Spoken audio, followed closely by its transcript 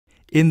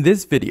In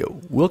this video,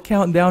 we'll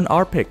count down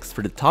our picks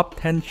for the top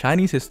 10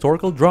 Chinese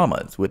historical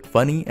dramas with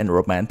funny and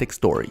romantic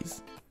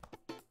stories.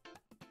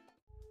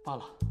 罢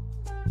了，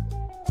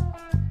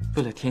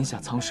为了天下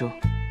苍生，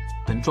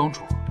本庄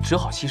主只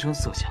好牺牲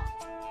色相，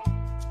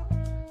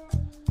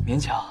勉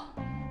强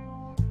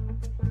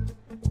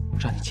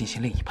让你进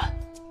行另一半。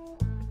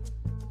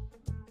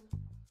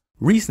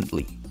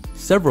 Recently,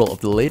 several of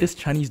the latest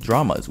Chinese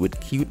dramas with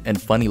cute and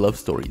funny love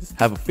stories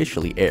have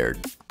officially aired.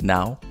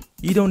 Now,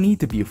 you don't need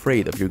to be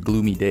afraid of your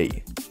gloomy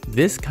day.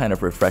 This kind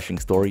of refreshing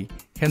story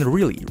can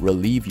really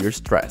relieve your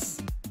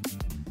stress.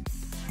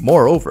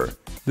 Moreover,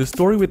 the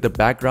story with the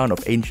background of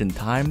ancient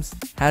times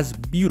has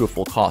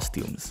beautiful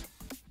costumes.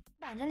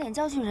 板着脸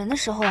教训人的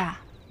时候啊，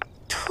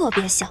特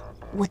别像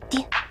我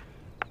爹。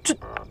这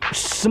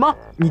什么？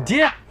你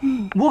爹？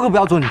我可不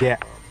要做你爹。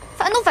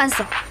烦都烦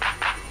死了。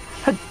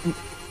还。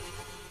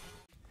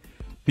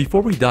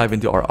 Before we dive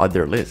into our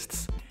other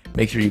lists,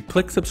 make sure you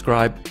click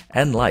subscribe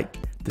and like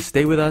to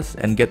stay with us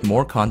and get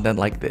more content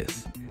like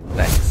this.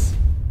 Thanks.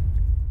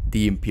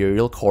 The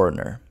Imperial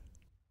Coroner.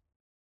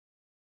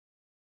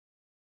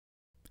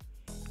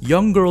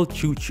 Young girl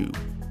Chu Chu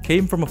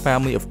came from a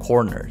family of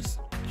coroners.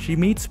 She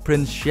meets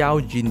Prince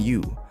Xiao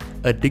Jinyu,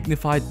 a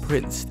dignified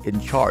prince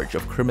in charge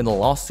of criminal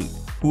lawsuit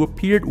who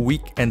appeared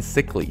weak and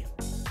sickly.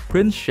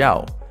 Prince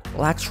Xiao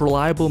lacks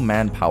reliable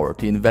manpower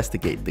to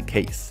investigate the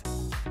case,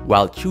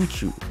 while Chu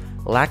Chu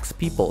lacks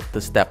people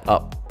to step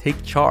up,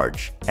 take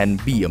charge,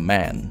 and be a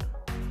man.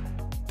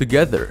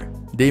 Together,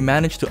 they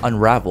manage to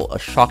unravel a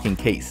shocking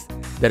case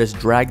that has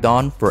dragged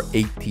on for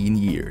 18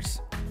 years.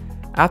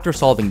 After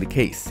solving the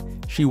case,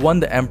 she won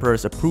the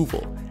Emperor's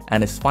approval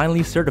and is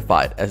finally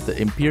certified as the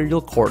Imperial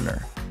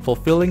Coroner,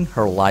 fulfilling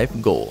her life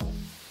goal.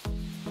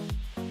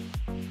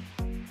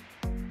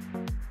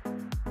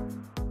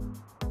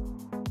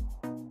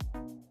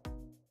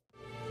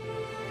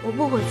 我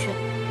不回去，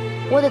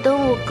我得等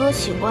我哥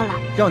醒过来。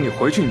让你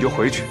回去你就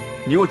回去，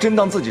你若真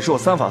当自己是我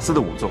三法司的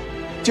仵作，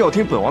就要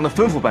听本王的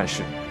吩咐办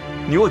事。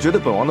你若觉得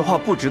本王的话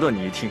不值得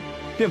你一听，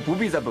便不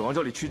必在本王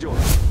这里屈就了。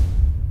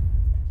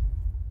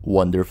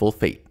 Wonderful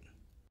Fate.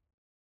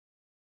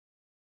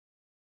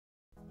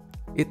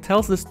 It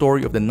tells the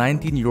story of the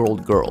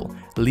 19-year-old girl,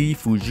 Li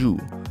Fuzhu,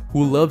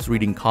 who loves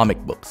reading comic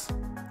books.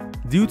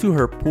 Due to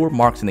her poor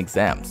marks in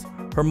exams,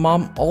 her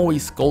mom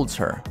always scolds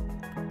her.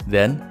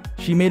 Then,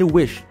 she made a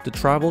wish to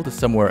travel to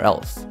somewhere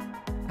else.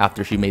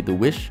 After she made the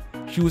wish,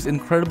 she was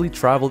incredibly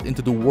traveled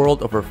into the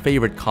world of her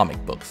favorite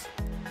comic books.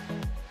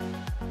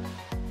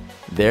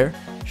 There,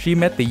 she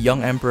met the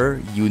young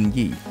emperor Yun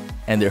Yi,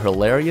 and their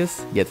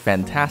hilarious yet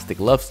fantastic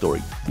love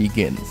story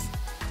begins.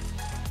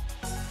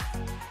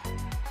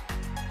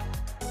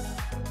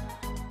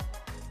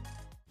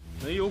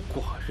 没有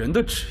寡人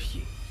的旨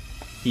意，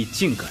你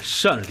竟敢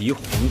擅离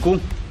皇宫，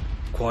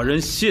寡人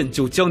现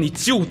就将你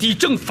就地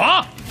正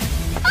法！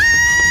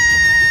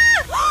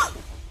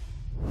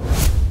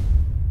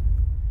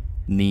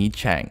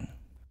 Chang.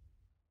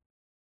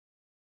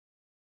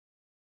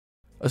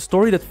 A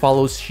story that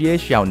follows Xie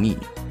Xiaoni,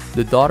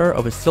 the daughter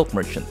of a silk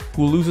merchant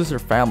who loses her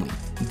family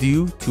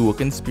due to a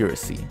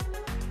conspiracy.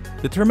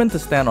 Determined to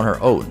stand on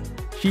her own,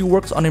 she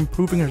works on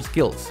improving her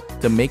skills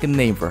to make a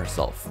name for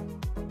herself.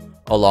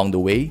 Along the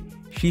way,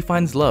 she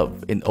finds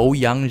love in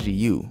Ouyang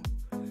Jiyu.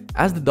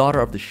 As the daughter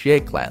of the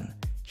Xie clan,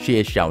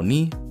 Xie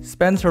Xiaoni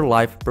spends her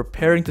life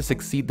preparing to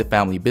succeed the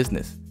family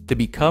business to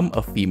become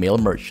a female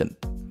merchant.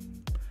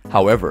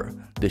 However,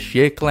 the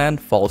Xie clan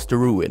falls to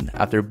ruin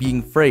after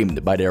being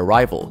framed by their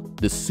rival,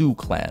 the Su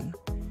clan.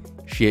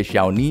 Xie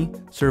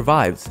Xiaoni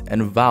survives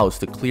and vows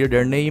to clear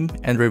their name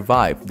and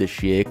revive the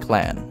Xie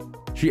clan.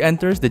 She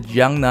enters the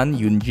Jiangnan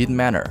Yunjin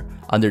Manor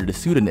under the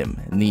pseudonym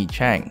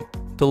Chang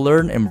to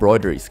learn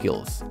embroidery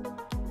skills.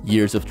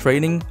 Years of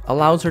training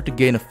allows her to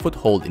gain a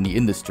foothold in the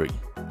industry.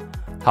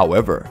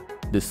 However,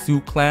 the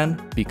Su clan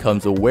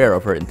becomes aware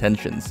of her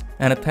intentions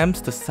and attempts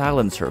to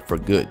silence her for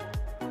good.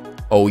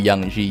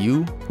 Ouyang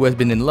Jiyu, who has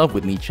been in love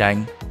with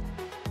Chang,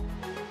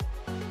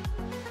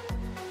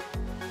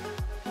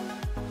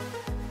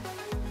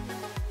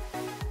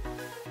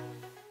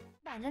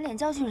 板着脸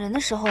教训人的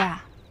时候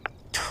啊，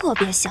特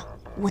别像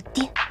我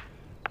爹。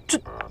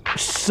这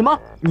什么？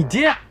你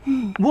爹？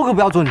我可不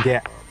要做你爹。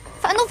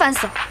烦都烦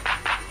死了。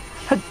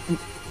还。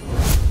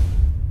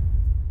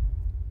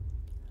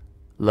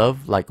 Love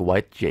like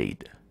white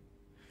jade.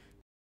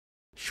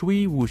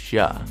 Shui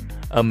Wuxia,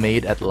 a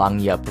maid at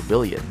Langya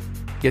Pavilion,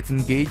 gets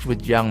engaged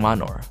with Jiang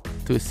Manor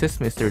to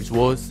assist Mr.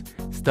 Zhuo's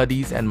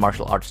studies and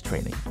martial arts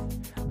training.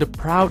 The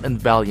proud and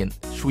valiant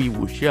Shui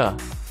Wuxia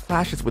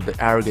clashes with the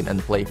arrogant and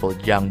playful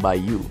Jiang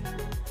Baiyu.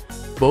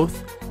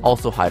 Both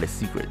also hide a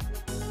secret.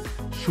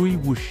 Shui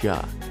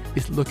Wuxia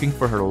is looking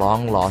for her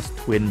long-lost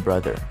twin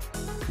brother,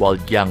 while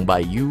Jiang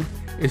Baiyu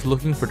is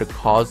looking for the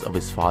cause of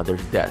his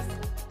father's death.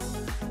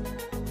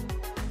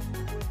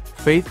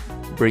 Faith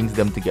brings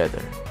them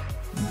together.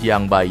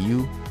 Jiang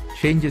Baiyu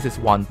changes his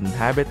wanton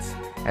habits,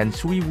 and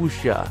Shui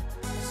Wuxia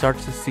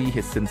starts to see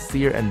his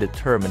sincere and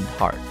determined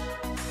heart.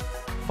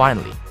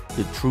 Finally,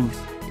 the truth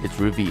is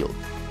revealed.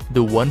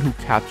 the one who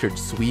captured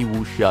Sui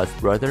Wuxia's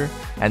brother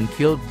and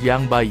killed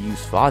Jiang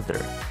Baiyu's father,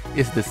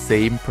 is the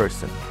same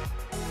person.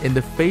 In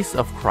the face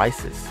of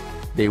crisis,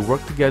 they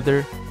work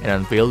together and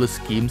unveil the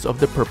schemes of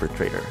the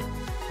perpetrator,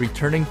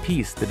 returning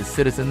peace to the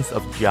citizens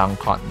of Jiang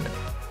continent.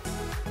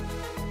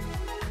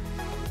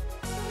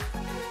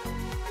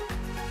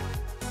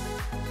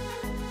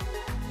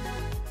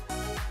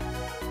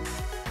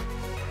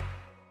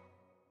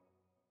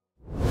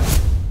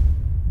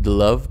 The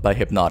Love by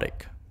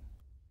Hypnotic.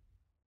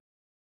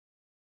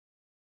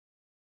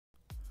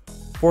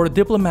 For a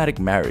diplomatic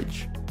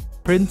marriage,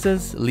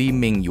 Princess Li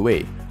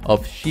Mingyue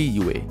of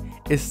Shiyue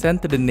is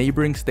sent to the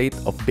neighboring state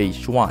of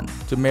Beichuan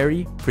to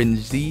marry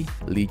Prince Zi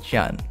Li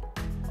Qian.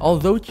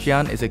 Although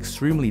Qian is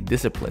extremely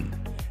disciplined,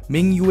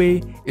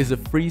 Mingyue is a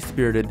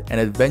free-spirited and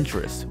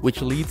adventurous,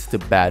 which leads to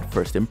bad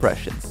first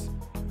impressions.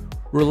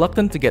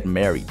 Reluctant to get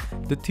married,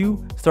 the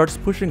two starts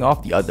pushing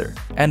off the other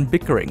and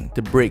bickering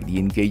to break the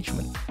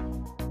engagement.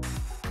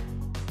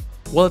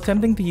 While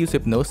attempting to use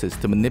hypnosis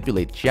to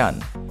manipulate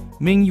Qian,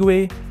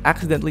 Mingyue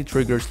accidentally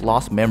triggers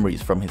lost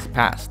memories from his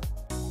past.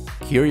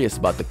 Curious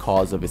about the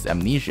cause of his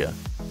amnesia,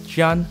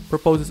 Qian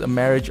proposes a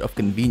marriage of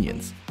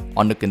convenience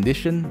on the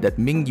condition that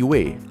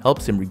Mingyue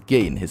helps him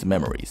regain his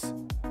memories.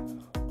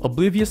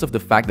 Oblivious of the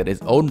fact that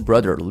his own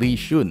brother Li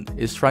Shun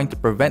is trying to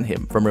prevent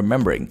him from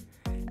remembering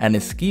and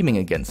is scheming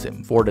against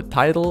him for the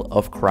title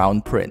of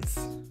Crown Prince.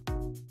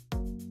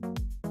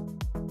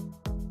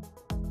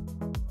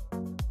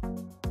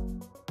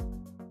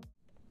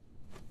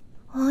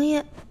王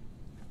爷，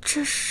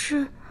这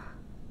是……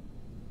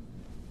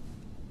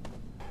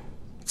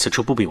此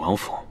处不比王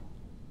府，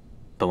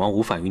本王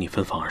无法与你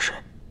分房而睡。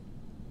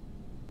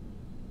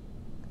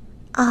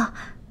啊，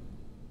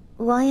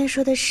王爷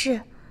说的是，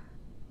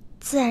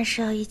自然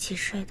是要一起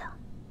睡的。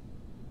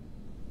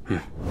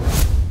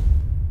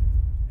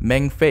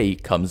Mengfei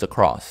comes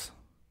across.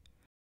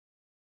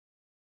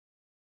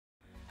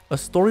 A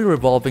story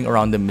revolving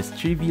around the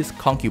mischievous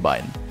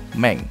concubine,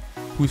 Meng,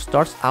 who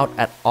starts out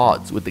at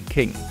odds with the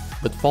king,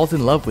 but falls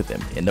in love with him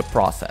in the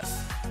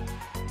process.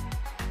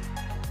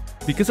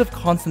 Because of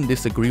constant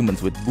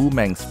disagreements with Bu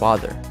Meng's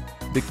father,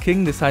 the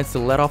king decides to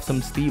let off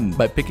some steam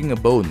by picking a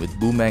bone with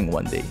Bu Meng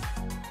one day,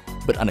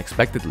 but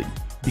unexpectedly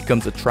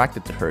becomes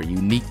attracted to her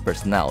unique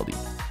personality.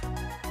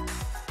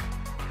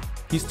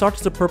 He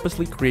starts to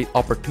purposely create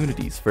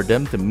opportunities for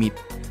them to meet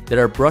that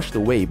are brushed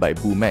away by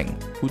Bu Meng,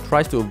 who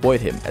tries to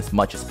avoid him as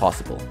much as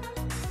possible.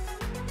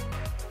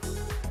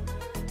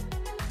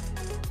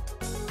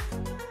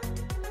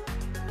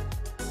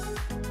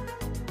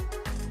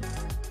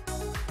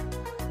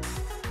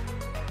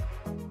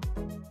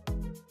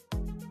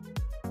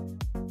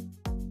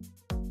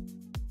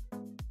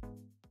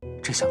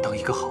 “真想当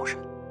一个好人，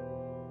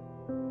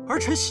儿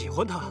臣喜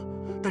欢他，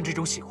但这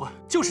种喜欢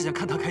就是想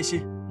看他开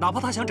心。哪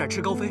怕他想展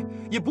翅高飞，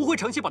也不会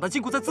长期把他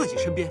禁锢在自己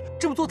身边，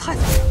这么做太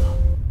残忍了。”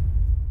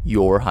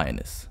 Your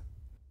Highness.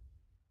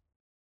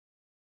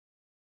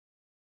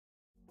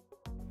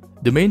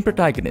 The main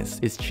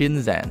protagonist is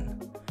Qin Zan,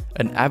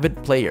 an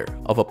avid player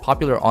of a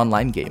popular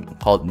online game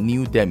called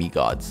New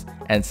Demigods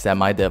and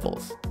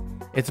Semi-Devils.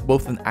 It's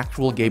both an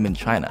actual game in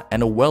China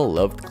and a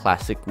well-loved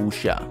classic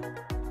wuxia.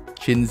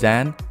 Qin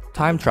Zan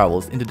time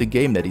travels into the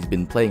game that he's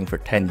been playing for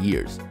 10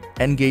 years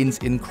and gains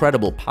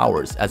incredible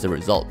powers as a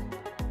result.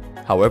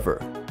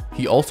 However,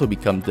 he also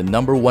becomes the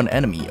 #1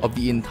 enemy of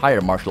the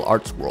entire martial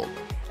arts world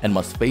and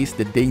must face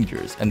the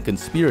dangers and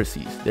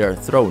conspiracies that are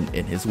thrown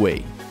in his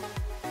way.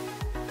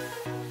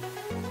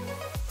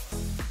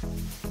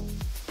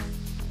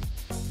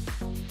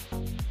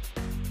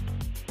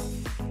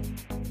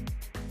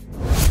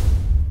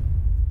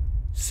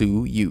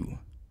 Su Yu.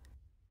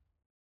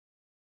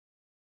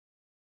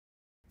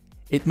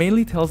 It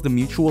mainly tells the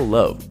mutual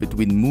love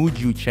between Mu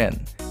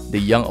Ju-chen, the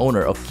young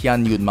owner of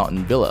Qianyun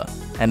Mountain Villa,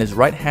 and his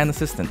right-hand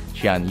assistant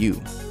Qian Yu.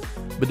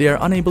 But they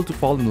are unable to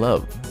fall in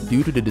love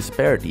due to the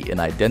disparity in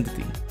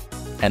identity.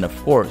 And of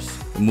course,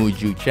 Mu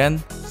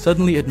Ju-chen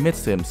suddenly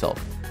admits to himself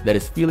that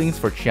his feelings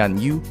for Qian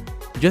Yu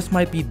just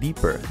might be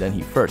deeper than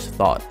he first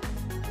thought.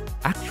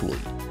 Actually,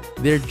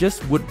 there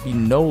just would be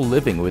no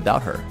living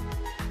without her.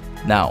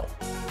 Now,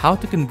 how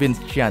to convince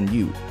Qian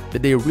Yu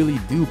that they really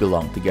do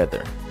belong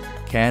together?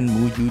 Can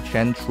Mu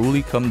Ju-chen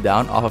truly come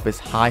down off of his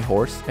high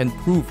horse and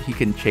prove he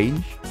can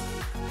change?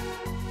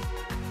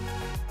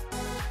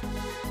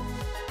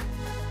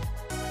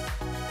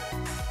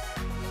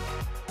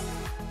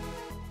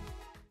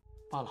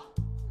罢了，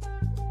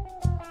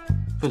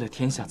为了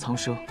天下苍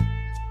生，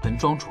本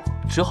庄主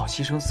只好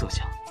牺牲色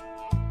相，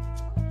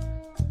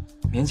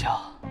勉强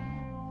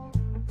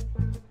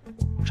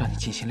让你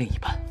进行另一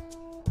半。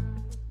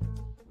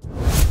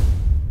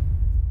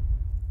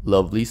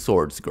Lovely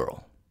Swords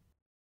Girl.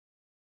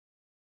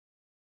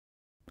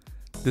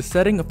 The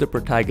setting of the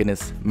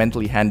protagonist's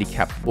mentally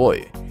handicapped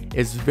boy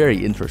is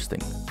very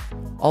interesting.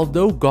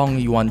 Although Gong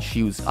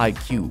Yuanxiu's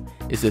IQ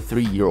is a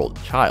 3-year-old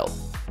child,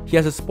 he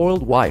has a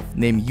spoiled wife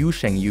named Yu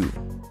Shengyu.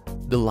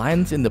 The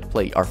lines in the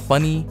play are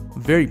funny,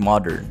 very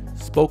modern,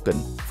 spoken,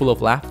 full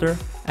of laughter,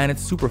 and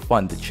it's super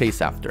fun to chase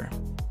after.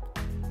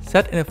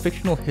 Set in a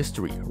fictional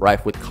history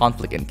rife with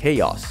conflict and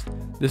chaos,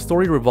 the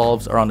story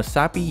revolves around a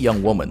sappy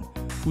young woman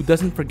who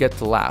doesn't forget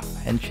to laugh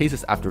and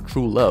chases after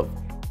true love,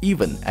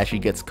 even as she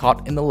gets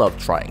caught in a love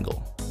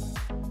triangle.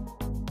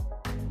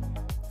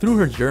 Through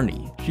her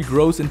journey, she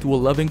grows into a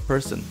loving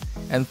person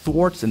and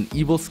thwarts an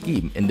evil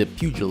scheme in the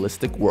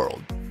pugilistic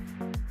world.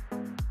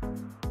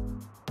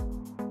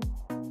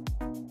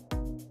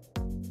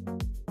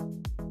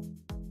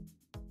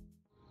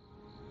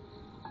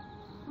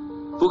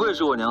 不愧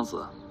是我娘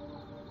子，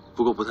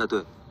不过不太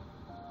对。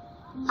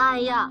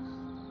哎呀，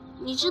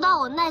你知道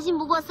我耐心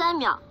不过3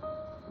秒，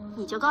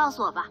你就告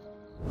诉我吧。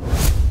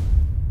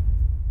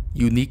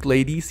Unique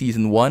Lady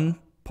Season 1,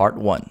 Part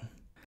 1.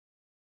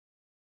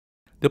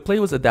 The play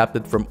was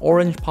adapted from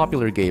Orange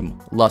popular game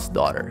Lust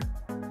Daughter.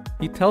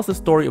 It tells the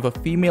story of a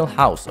female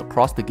house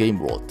across the game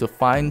world to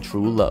find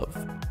true love.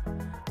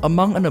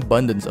 Among an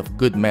abundance of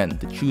good men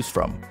to choose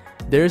from,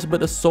 there is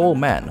but a sole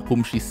man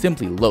whom she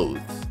simply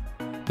loathes.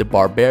 The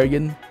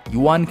barbarian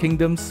Yuan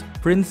Kingdom's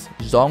Prince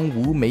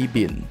Zhongwu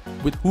Meibin,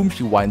 with whom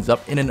she winds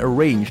up in an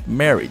arranged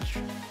marriage.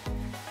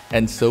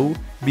 And so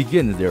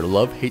begins their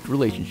love-hate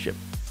relationship,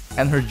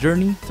 and her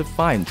journey to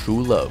find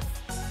true love,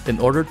 in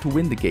order to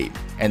win the game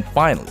and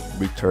finally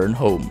return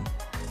home.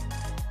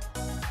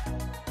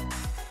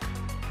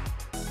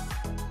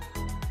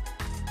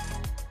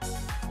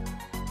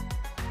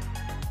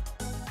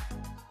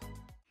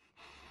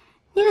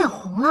 你脸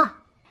红了，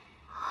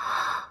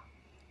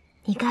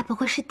你该不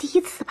会是第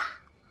一次吧？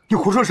你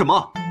胡说什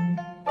么？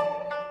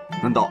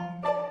难道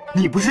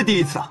你不是第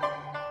一次啊？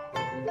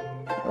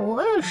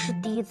我也是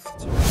第一次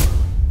见。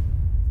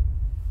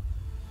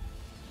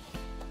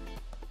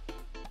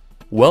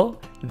 Well,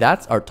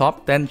 that's our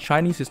top 10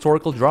 Chinese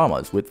historical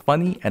dramas with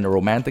funny and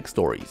romantic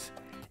stories.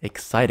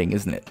 Exciting,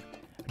 isn't it?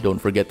 Don't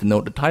forget to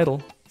note the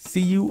title.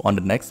 See you on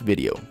the next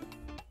video.